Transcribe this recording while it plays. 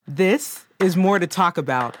This is More to Talk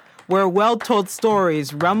About, where well-told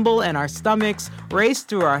stories rumble in our stomachs, race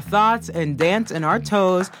through our thoughts, and dance in our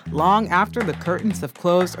toes long after the curtains have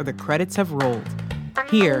closed or the credits have rolled.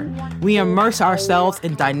 Here, we immerse ourselves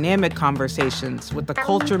in dynamic conversations with the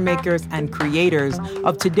culture makers and creators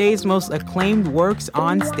of today's most acclaimed works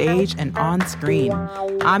on stage and on screen.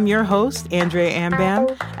 I'm your host, Andrea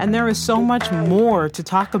Ambam, and there is so much more to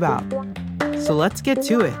talk about. So let's get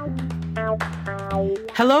to it.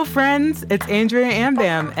 Hello, friends. It's Andrea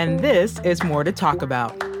Ambam, and this is More to Talk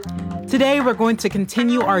About. Today, we're going to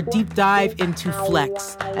continue our deep dive into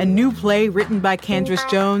Flex, a new play written by Candace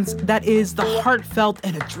Jones that is the heartfelt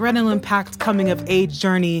and adrenaline-packed coming-of-age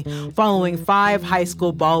journey following 5 high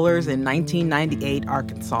school ballers in 1998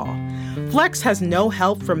 Arkansas. Flex has no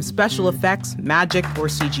help from special effects, magic, or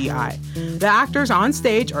CGI. The actors on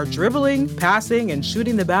stage are dribbling, passing, and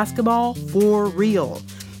shooting the basketball for real.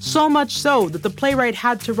 So much so that the playwright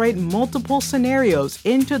had to write multiple scenarios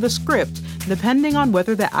into the script, depending on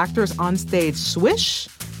whether the actors on stage swish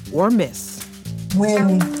or miss.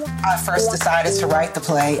 When I first decided to write the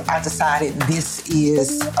play, I decided this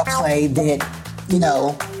is a play that,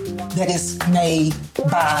 that is made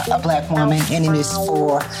by a Black woman and it is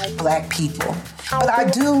for Black people. But I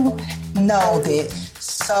do know that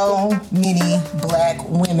so many Black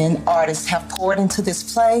women artists have poured into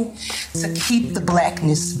this play to keep the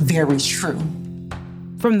Blackness very true.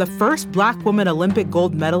 From the first Black woman Olympic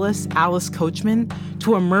gold medalist, Alice Coachman,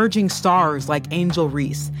 to emerging stars like Angel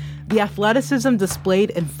Reese, the athleticism displayed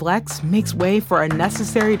in Flex makes way for a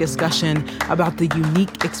necessary discussion about the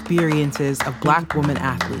unique experiences of Black women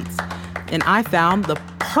athletes. And I found the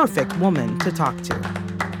perfect woman to talk to.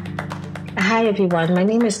 Hi, everyone. My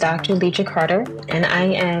name is Dr. Leeja Carter, and I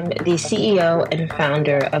am the CEO and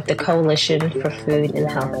founder of the Coalition for Food and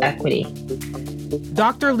Health Equity.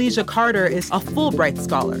 Dr. Leeja Carter is a Fulbright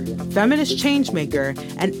scholar, feminist changemaker,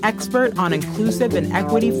 and expert on inclusive and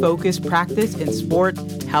equity-focused practice in sport,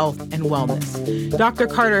 health, and wellness. Dr.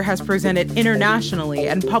 Carter has presented internationally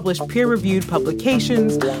and published peer-reviewed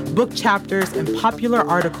publications, book chapters, and popular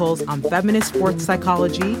articles on feminist sports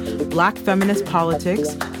psychology, Black feminist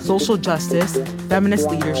politics, social justice, feminist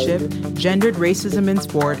leadership, gendered racism in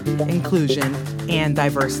sport, inclusion, and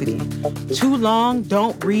diversity. Too long,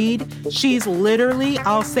 don't read. She's literally,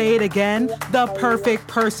 I'll say it again, the perfect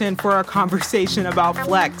person for a conversation about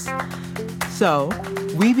Flex. So,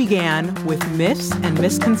 we began with myths and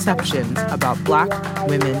misconceptions about Black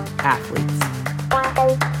women athletes.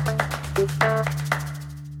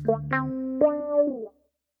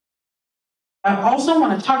 I also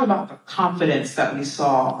want to talk about the confidence that we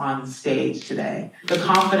saw on stage today. The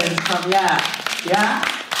confidence from,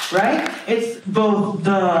 right? It's both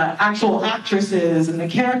the actual actresses and the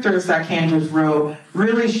characters that Candace wrote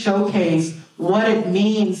really showcase what it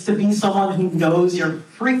means to be someone who knows you're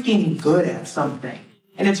freaking good at something.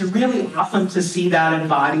 And it's really awesome to see that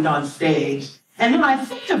embodied on stage. And then I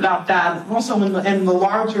think about that also in the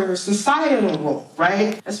larger societal role,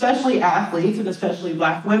 right? Especially athletes and especially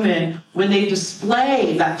Black women, when they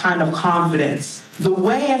display that kind of confidence, the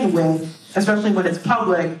way in which, especially when it's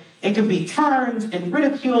public, it can be turned and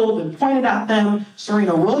ridiculed and pointed at them.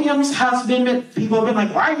 Serena Williams has been, people have been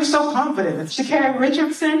like, why are you so confident? Sha'Carri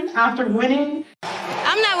Richardson, after winning.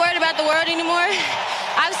 I'm not worried about the world anymore.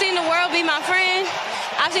 I've seen the world be my friend.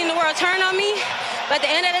 I've seen the world turn on me. But at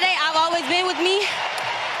the end of the day, I've always been with me.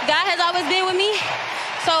 God has always been with me.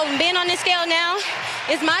 So being on this scale now,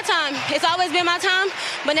 it's my time. It's always been my time,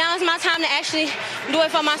 but now it's my time to actually do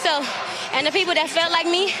it for myself. And the people that felt like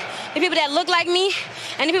me, the people that look like me,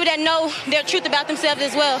 and the people that know their truth about themselves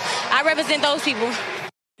as well, I represent those people.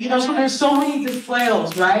 So there's so many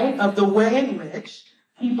displays, right, of the way in which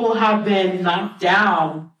people have been knocked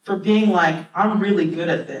down for being like, I'm really good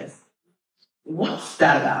at this. What's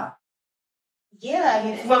that about?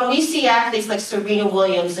 Yeah, when we see athletes like Serena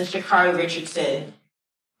Williams and Sha'Carri Richardson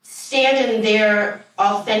stand in their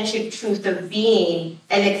authentic truth of being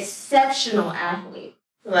an exceptional athlete,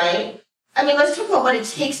 right? I mean, let's talk about what it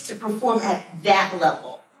takes to perform at that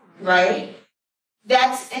level, right?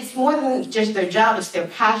 It's more than just their job, it's their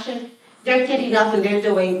passion. They're getting up and they're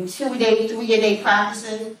doing 2-a-day, 3-a-day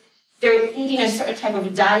practices. They're eating a certain type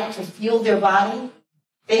of diet to fuel their body.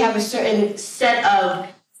 They have a certain set of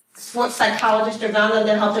sports psychologists around them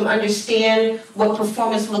that help them understand what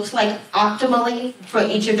performance looks like optimally for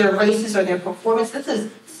each of their races or their performance. This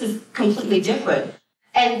is completely different.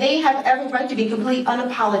 And they have every right to be completely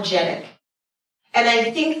unapologetic. And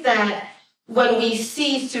I think that when we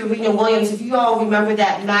see Serena Williams, if you all remember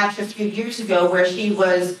that match a few years ago where she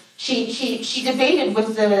debated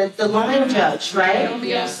with the line judge, right?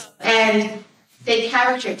 Yes. And they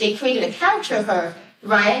created a character of her,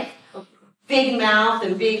 right? Big mouth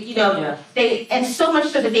and big, and so much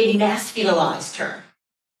so that they masculinized her,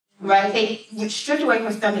 right? They stripped away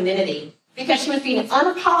her femininity because she was being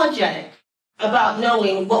unapologetic about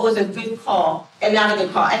knowing what was a good call and not a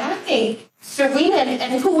good call. And I think Serena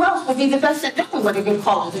and who else would be the best at knowing what a good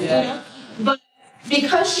call is, But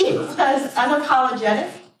because she was unapologetic,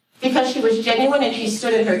 because she was genuine and she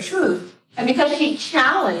stood in her truth, and because she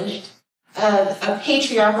challenged a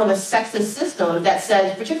patriarchal and a sexist system that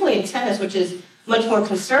says, particularly in tennis, which is much more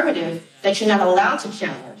conservative, that you're not allowed to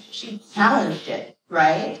challenge. She challenged it,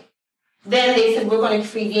 right? Then they said, we're going to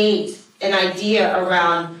create an idea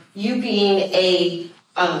around you being a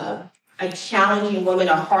challenging woman,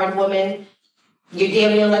 a hard woman. You're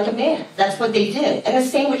damn near like a man. That's what they did. And the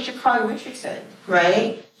same with Sha'Carri Richardson,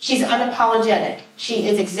 right? She's unapologetic. She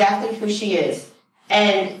is exactly who she is.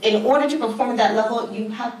 And in order to perform at that level, you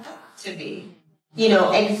have to be,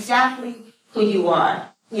 exactly who you are,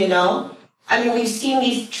 I mean, we've seen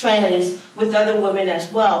these trends with other women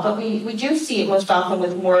as well, but we do see it most often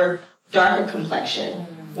with more darker complexion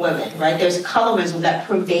women, right? There's colorism that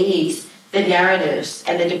pervades the narratives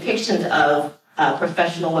and the depictions of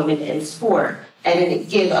professional women in sport, and it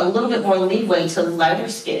gives a little bit more leeway to lighter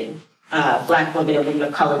skinned Black women and women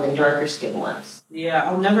of color than darker skinned ones. Yeah,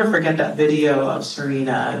 I'll never forget that video of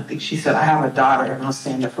Serena. I think she said, I have a daughter and I'll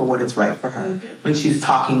stand up for what is right for her, when she's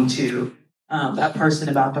talking to that person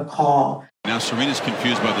about the call. Now Serena's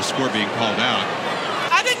confused by the score being called out.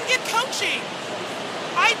 I didn't get coaching.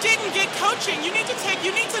 You need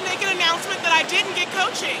to make an announcement that I didn't get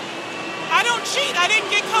coaching. I don't cheat. I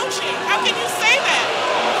didn't get coaching. How can you say that?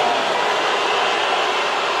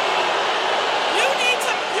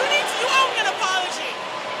 You owe me an apology.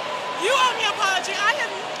 You owe me an apology. I have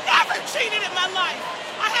never cheated in my life.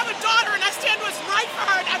 I have a daughter and I stand what's right for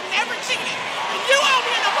her and I've never cheated. And you owe me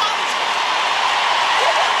an apology. You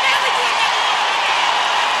will never do another one again.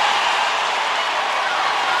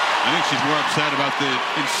 I think she's more upset about the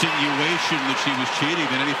insinuation that she was cheating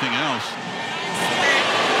than anything else.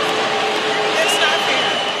 It's not fair.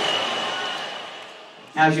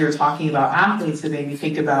 As you're talking about athletes, it made me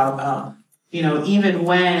think about, even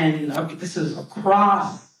when, this is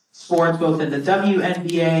across sports, both in the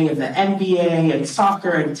WNBA and the NBA and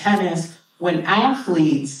soccer and tennis, when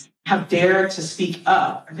athletes have dared to speak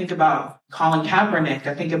up. I think about Colin Kaepernick.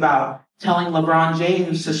 I think about telling LeBron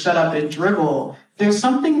James to shut up and dribble. There's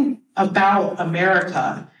something about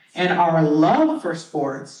America and our love for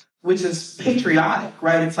sports, which is patriotic,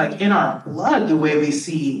 right? It's like in our blood, the way we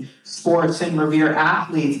see sports and revere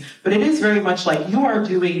athletes. But it is very much like, you are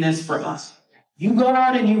doing this for us. You go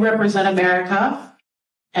out and you represent America,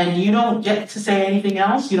 and you don't get to say anything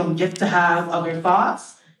else. You don't get to have other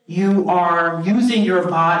thoughts. You are using your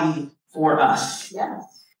body for us.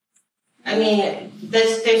 Yes. I mean,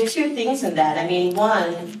 there's two things in that. I mean,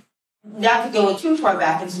 one, not to go too far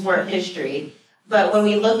back in sport history, but when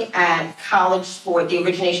we look at college sport, the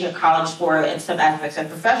origination of college sport and some aspects of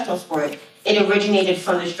professional sport, it originated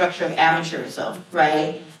from the structure of amateurism,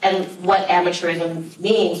 right? And what amateurism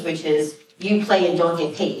means, which is you play and don't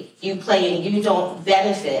get paid. You play and you don't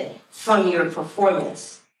benefit from your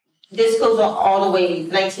performance. This goes all the way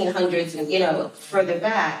 1900s and, further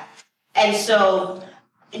back. And so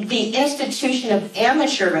the institution of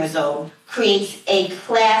amateurism creates a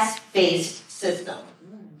class-based system,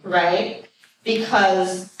 right?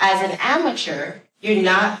 Because as an amateur, you're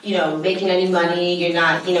not, making any money. You're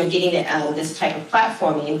not, getting this type of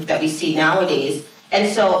platforming that we see nowadays.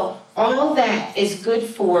 And so all of that is good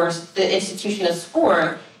for the institution of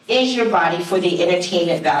sport, is your body for the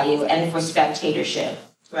entertainment value and for spectatorship,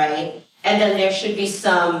 right? And then there should be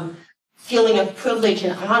some feeling of privilege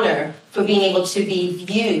and honor for being able to be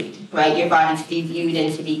viewed, right? Your body to be viewed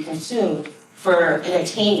and to be consumed for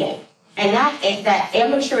entertainment. And that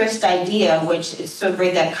amateurist idea, which is so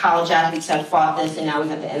great that college athletes have fought this, and now we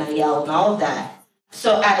have the NIL and all of that.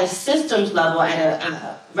 So at a systems level, at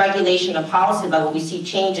a regulation or policy level, we see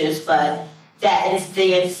changes, but that is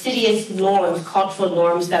the insidious norms, cultural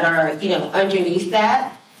norms that are, underneath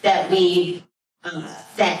that we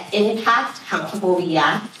that impact how people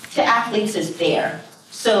react to athletes is there.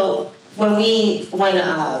 So when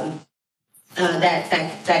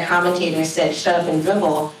that commentator said shut up and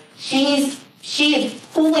dribble, she is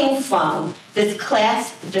pulling from this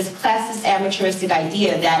classist amateuristic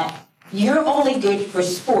idea that you're only good for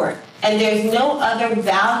sport and there's no other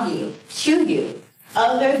value to you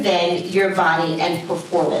other than your body and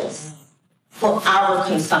performance for our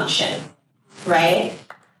consumption, right?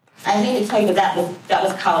 I hate to tell you, but that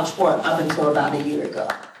was college sport up until about a year ago.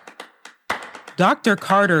 Dr.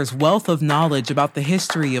 Carter's wealth of knowledge about the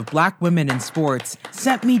history of Black women in sports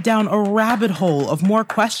sent me down a rabbit hole of more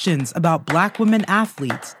questions about Black women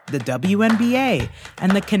athletes, the WNBA,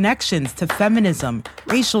 and the connections to feminism,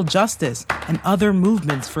 racial justice, and other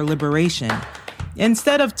movements for liberation.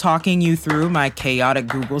 Instead of talking you through my chaotic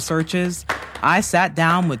Google searches, I sat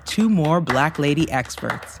down with two more Black lady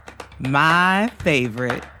experts. My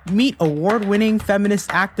favorite. Meet award-winning feminist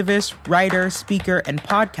activist, writer, speaker, and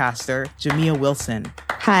podcaster, Jamia Wilson.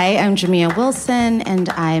 Hi, I'm Jamia Wilson, and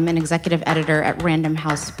I'm an executive editor at Random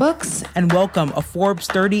House Books. And welcome a Forbes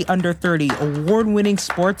 30 Under 30 award-winning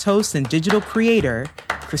sports host and digital creator,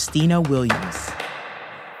 Khristina Williams.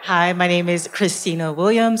 Hi, my name is Khristina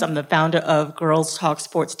Williams. I'm the founder of Girls Talk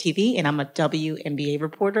Sports TV, and I'm a WNBA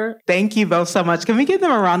reporter. Thank you both so much. Can we give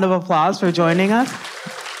them a round of applause for joining us?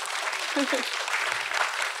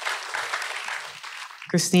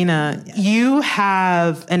 Khristina, you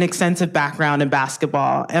have an extensive background in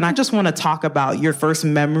basketball, and I just want to talk about your first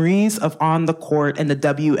memories of on the court in the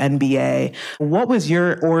WNBA. What was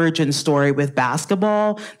your origin story with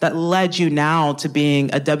basketball that led you now to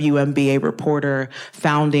being a WNBA reporter,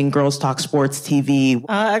 founding Girls Talk Sports TV?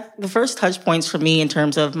 The first touch points for me in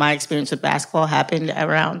terms of my experience with basketball happened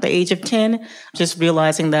around the age of 10, just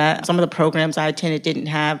realizing that some of the programs I attended didn't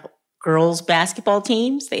have girls basketball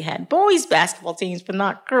teams. They had boys basketball teams, but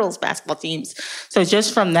not girls basketball teams. So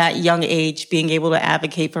just from that young age, being able to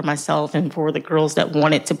advocate for myself and for the girls that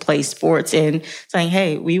wanted to play sports and saying,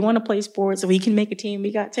 hey, we want to play sports. We can make a team.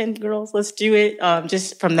 We got 10 girls. Let's do it.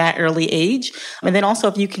 Just from that early age. And then also,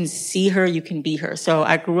 if you can see her, you can be her. So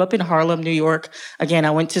I grew up in Harlem, New York. Again, I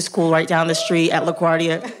went to school right down the street at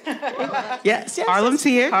LaGuardia. yes. Harlem's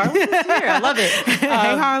here. Harlem's here. I love it.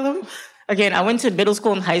 Hey, Harlem. Again, I went to middle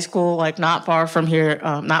school and high school, like not far from here,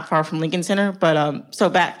 not far from Lincoln Center. But so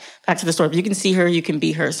back to the story. If you can see her, you can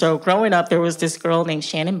be her. So growing up, there was this girl named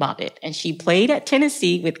Shannon Bobbitt, and she played at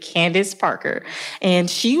Tennessee with Candace Parker. And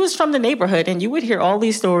she was from the neighborhood, and you would hear all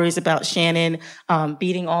these stories about Shannon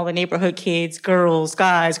beating all the neighborhood kids, girls,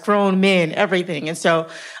 guys, grown men, everything. And so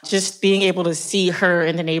just being able to see her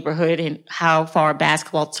in the neighborhood and how far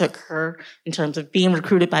basketball took her in terms of being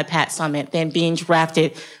recruited by Pat Summitt, then being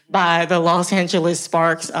drafted by the Los Angeles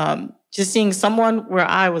Sparks, just seeing someone where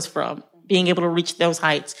I was from, being able to reach those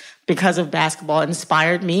heights because of basketball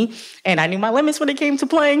inspired me. And I knew my limits when it came to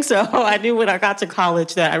playing. So I knew when I got to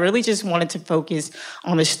college that I really just wanted to focus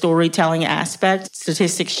on the storytelling aspect.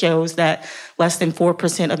 Statistics shows that less than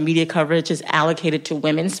 4% of media coverage is allocated to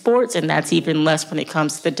women's sports, and that's even less when it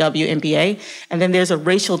comes to the WNBA. And then there's a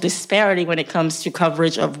racial disparity when it comes to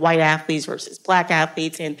coverage of white athletes versus Black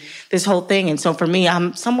athletes and this whole thing. And so for me,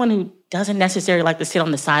 I'm someone who doesn't necessarily like to sit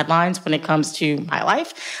on the sidelines when it comes to my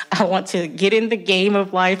life. I want to get in the game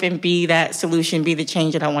of life and be that solution, be the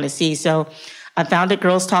change that I want to see. So I founded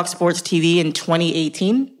Girls Talk Sports TV in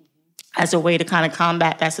 2018 as a way to kind of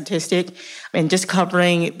combat that statistic and just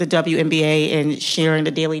covering the WNBA and sharing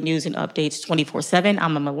the daily news and updates 24/7.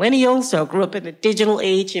 I'm a millennial, so I grew up in the digital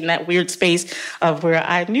age in that weird space of where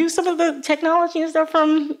I knew some of the technology and stuff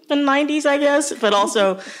from the 90s, I guess, but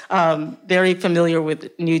also very familiar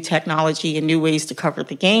with new technology and new ways to cover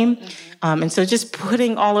the game. And so just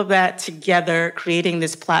putting all of that together, creating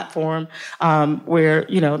this platform where,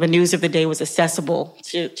 you know, the news of the day was accessible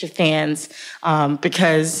to fans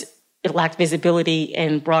because it lacked visibility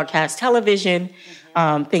in broadcast television,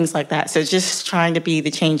 things like that. So just trying to be the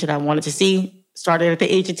change that I wanted to see. Started at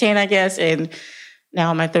the age of 10, I guess, and now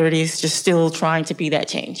in my 30s, just still trying to be that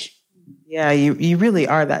change. Yeah, you really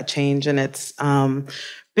are that change, and it's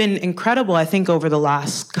been incredible, I think, over the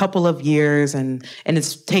last couple of years, and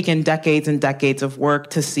it's taken decades and decades of work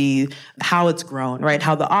to see how it's grown, right?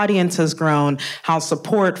 How the audience has grown, how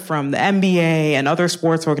support from the NBA and other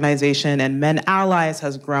sports organization and Men Allies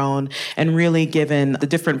has grown, and really given the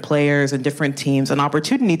different players and different teams an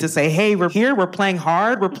opportunity to say, hey, we're here, we're playing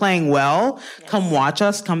hard, we're playing well, come watch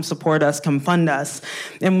us, come support us, come fund us.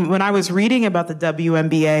 And when I was reading about the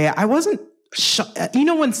WNBA, I wasn't you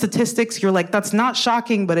know, when statistics, you're like, that's not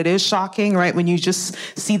shocking, but it is shocking, right? When you just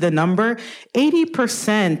see the number,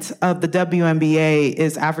 80% of the WNBA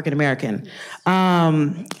is African-American.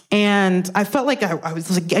 And I felt like I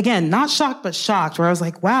was, like, again, not shocked, but shocked, where I was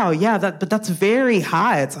like, wow, yeah, but that's very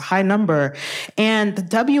high. It's a high number. And the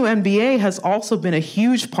WNBA has also been a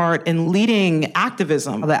huge part in leading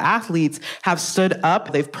activism. The athletes have stood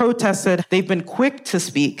up, they've protested, they've been quick to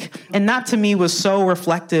speak. And that to me was so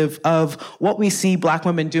reflective of what we see Black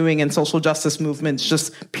women doing in social justice movements,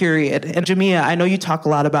 just period. And Jamia, I know you talk a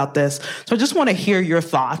lot about this, so I just want to hear your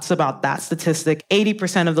thoughts about that statistic,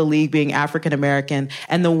 80% of the league being African-American,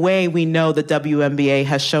 and the way we know the WNBA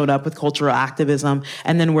has shown up with cultural activism,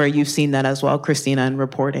 and then where you've seen that as well, Khristina, in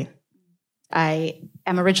reporting. I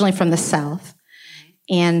am originally from the South,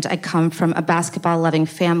 and I come from a basketball-loving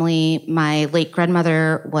family. My late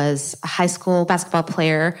grandmother was a high school basketball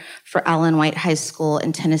player for Allen White High School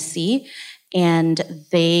in Tennessee, and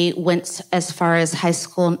they went as far as high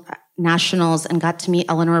school nationals and got to meet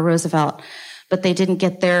Eleanor Roosevelt, but they didn't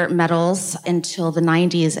get their medals until the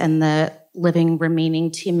 90s, and the living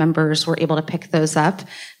remaining team members were able to pick those up.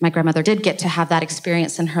 My grandmother did get to have that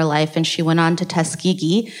experience in her life, and she went on to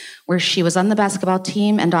Tuskegee, where she was on the basketball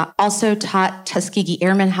team and also taught Tuskegee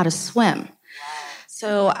Airmen how to swim.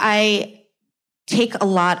 So I take a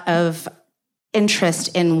lot of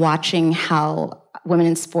interest in watching how women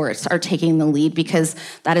in sports are taking the lead, because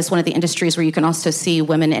that is one of the industries where you can also see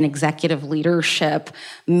women in executive leadership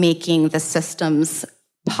making the systems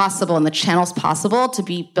possible and the channels possible to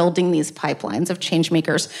be building these pipelines of change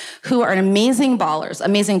makers who are amazing ballers,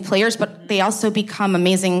 amazing players, but they also become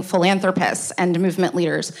amazing philanthropists and movement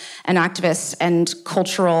leaders and activists and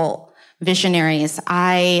cultural visionaries.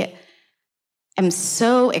 I am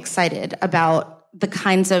so excited about the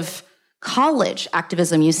kinds of college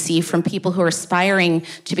activism you see from people who are aspiring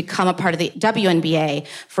to become a part of the WNBA.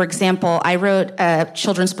 For example, I wrote a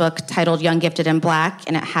children's book titled Young, Gifted, and Black,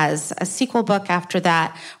 and it has a sequel book after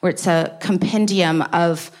that where it's a compendium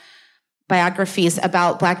of biographies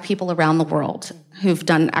about Black people around the world who've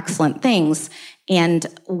done excellent things. And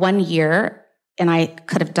one year, and I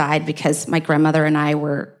could have died because my grandmother and I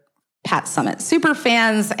were Pat Summitt super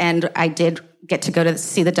fans, and I did get to go to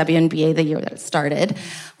see the WNBA the year that it started,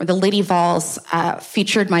 where the Lady Vols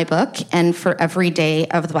featured my book, and for every day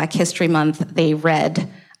of the Black History Month, they read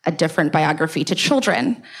a different biography to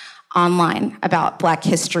children online about Black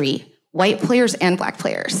history, white players and Black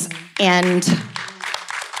players. And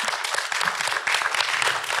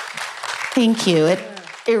thank you. It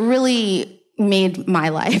really made my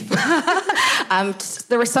life.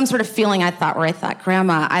 There was some sort of feeling I thought,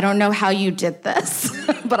 Grandma, I don't know how you did this,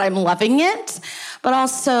 but I'm loving it. But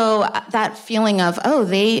also that feeling of,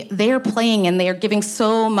 they are playing and they are giving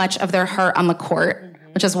so much of their heart on the court,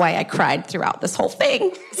 which is why I cried throughout this whole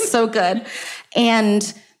thing. So good.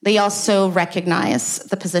 And they also recognize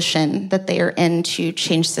the position that they are in to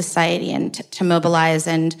change society and to mobilize,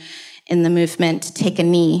 and in the movement to take a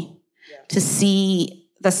knee, to see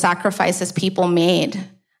the sacrifices people made,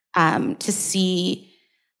 to see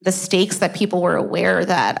the stakes that people were aware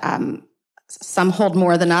that some hold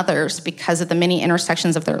more than others because of the many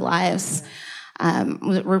intersections of their lives,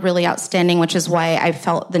 were really outstanding, which is why I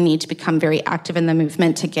felt the need to become very active in the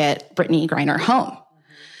movement to get Brittany Griner home.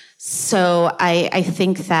 So I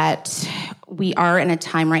think that we are in a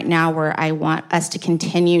time right now where I want us to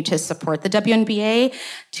continue to support the WNBA,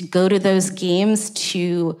 to go to those games,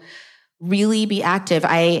 to really be active.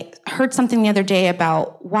 I heard something the other day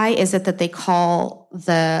about why is it that they call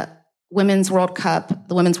the Women's World Cup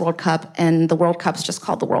the Women's World Cup, and the World Cup's just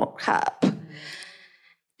called the World Cup.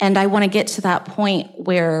 And I want to get to that point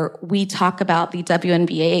where we talk about the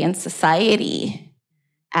WNBA and society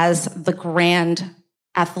as the grand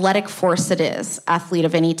athletic force it is, athlete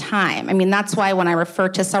of any time. I mean, that's why when I refer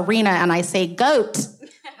to Serena and I say GOAT,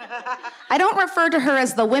 I don't refer to her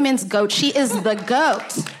as the women's GOAT. She is the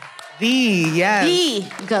GOAT. The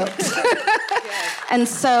GOAT. And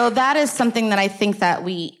so that is something that I think that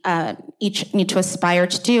we each need to aspire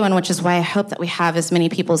to do, and which is why I hope that we have as many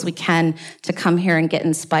people as we can to come here and get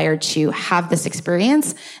inspired to have this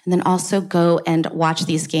experience, and then also go and watch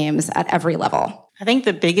these games at every level. I think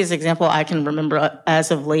the biggest example I can remember as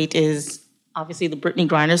of late is obviously the Brittany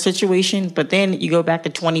Griner situation, but then you go back to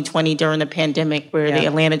 2020 during the pandemic where the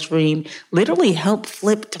Atlanta Dream literally helped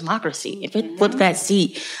flip democracy. If it flipped that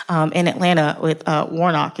seat in Atlanta with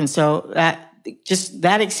Warnock. And so that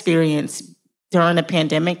experience during the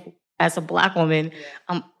pandemic as a Black woman,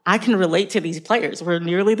 I can relate to these players. We're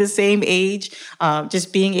nearly the same age.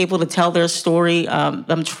 Just being able to tell their story,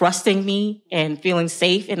 them trusting me and feeling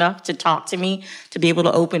safe enough to talk to me, to be able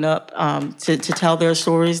to open up, to tell their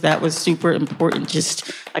stories. That was super important.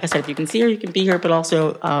 Just like I said, if you can see her, you can be here, but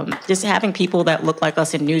also just having people that look like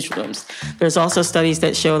us in newsrooms. There's also studies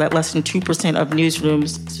that show that less than 2% of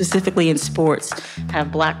newsrooms, specifically in sports,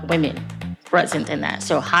 have Black women present in that.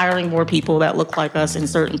 So hiring more people that look like us in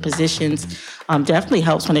certain positions definitely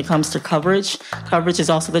helps when it comes to coverage. Coverage is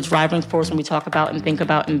also the driving force when we talk about and think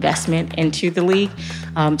about investment into the league.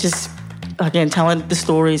 Just, again, telling the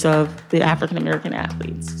stories of the African-American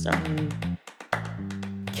athletes. So.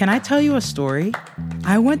 Can I tell you a story?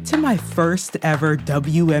 I went to my first ever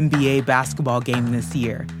WNBA basketball game this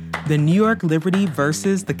year, the New York Liberty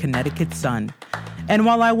versus the Connecticut Sun. And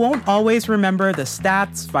while I won't always remember the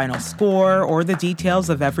stats, final score, or the details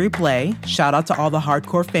of every play, shout out to all the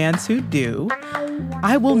hardcore fans who do,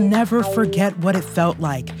 I will never forget what it felt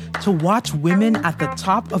like to watch women at the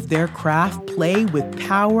top of their craft play with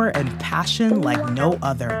power and passion like no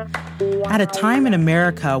other. At a time in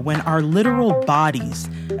America when our literal bodies,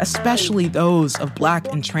 especially those of Black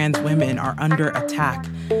and trans women, are under attack,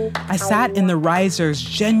 I sat in the risers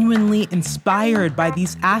genuinely inspired by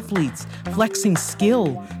these athletes flexing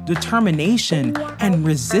skill, determination, and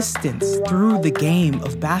resistance through the game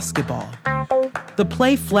of basketball. The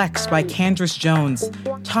play Flex by Candace Jones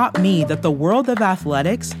taught me that the world of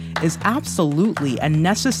athletics is absolutely a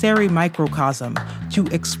necessary microcosm to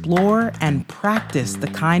explore and practice the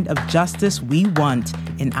kind of justice we want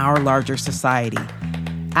in our larger society.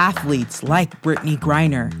 Athletes like Brittany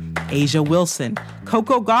Griner, Asia Wilson,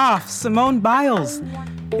 Coco Gauff, Simone Biles,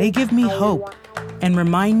 they give me hope and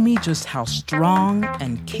remind me just how strong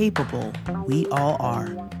and capable we all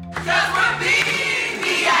are.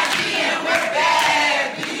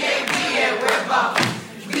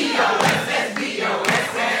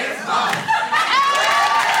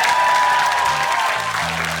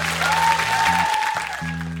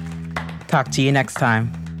 Talk to you next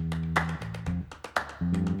time.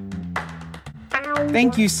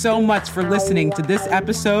 Thank you so much for listening to this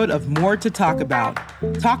episode of More to Talk About.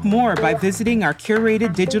 Talk more by visiting our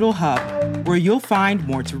curated digital hub, where you'll find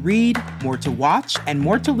more to read, more to watch, and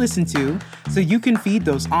more to listen to, so you can feed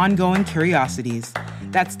those ongoing curiosities.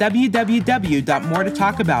 That's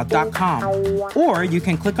www.moretotalkabout.com, or you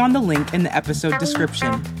can click on the link in the episode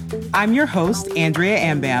description. I'm your host, Andrea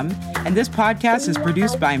Ambam, and this podcast is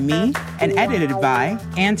produced by me and edited by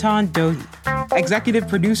Anton Doty. Executive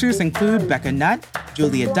producers include Becca Nutt,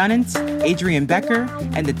 Julia Dunnance, Adrian Becker,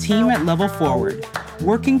 and the team at Level Forward,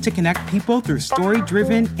 working to connect people through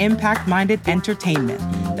story-driven, impact-minded entertainment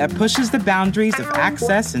that pushes the boundaries of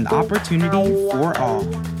access and opportunity for all.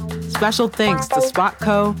 Special thanks to Spot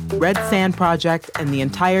Co., Red Sand Project, and the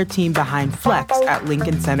entire team behind Flex at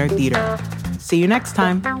Lincoln Center Theater. See you next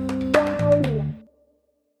time.